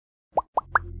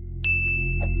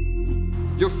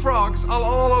Your frogs are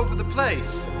all over the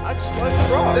place. I just like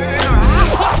frogs.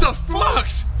 What the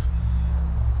fucks?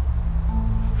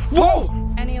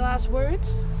 Whoa! Any last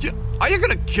words? Are you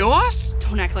gonna kill us?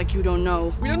 Don't act like you don't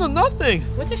know. We don't know nothing.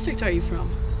 What district are you from?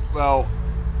 Well,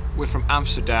 we're from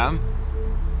Amsterdam.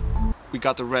 We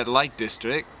got the red light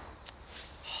district.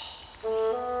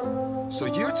 So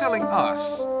you're telling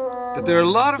us that there are a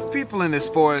lot of people in this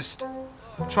forest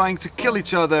trying to kill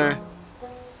each other,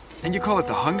 and you call it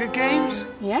the Hunger Games?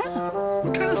 Yeah.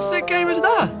 What kind of sick game is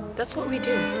that? That's what we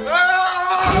do.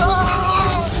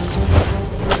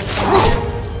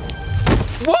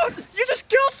 What? You just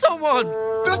killed someone!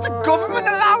 Does the government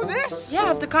allow this? Yeah, I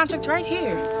have the contract right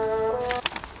here.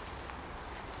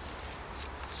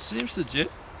 Seems legit.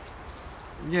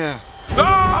 Yeah.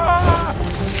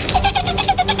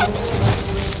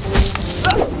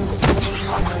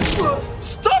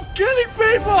 Stop killing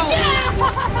people!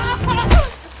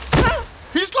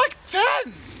 He's like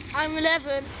 10! I'm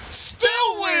 11. Still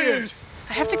weird!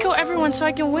 I have to kill everyone so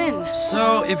I can win.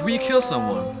 So, if we kill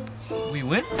someone, we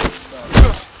win?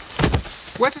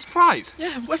 Where's his prize?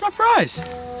 Yeah, where's my prize?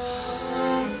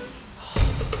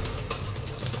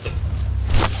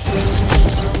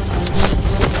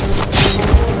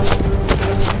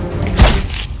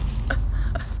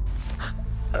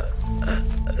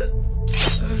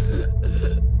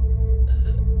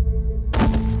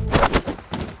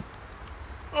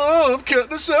 Oh, I'm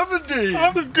Katniss 70!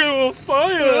 I'm the girl on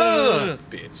fire!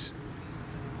 Bitch.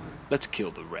 Let's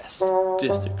kill the rest.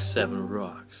 District 7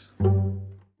 rocks.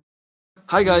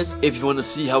 Hi guys, if you want to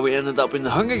see how we ended up in the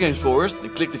Hunger Games forest,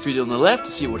 then click the video on the left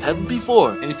to see what happened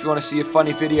before. And if you want to see a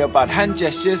funny video about hand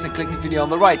gestures, then click the video on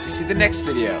the right to see the next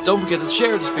video. Don't forget to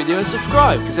share this video and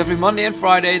subscribe. Because every Monday and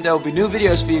Friday there will be new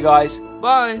videos for you guys.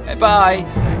 Bye! Hey, bye!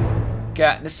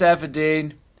 Katniss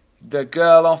 17, the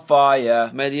girl on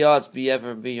fire. May the odds be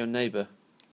ever be your neighbor.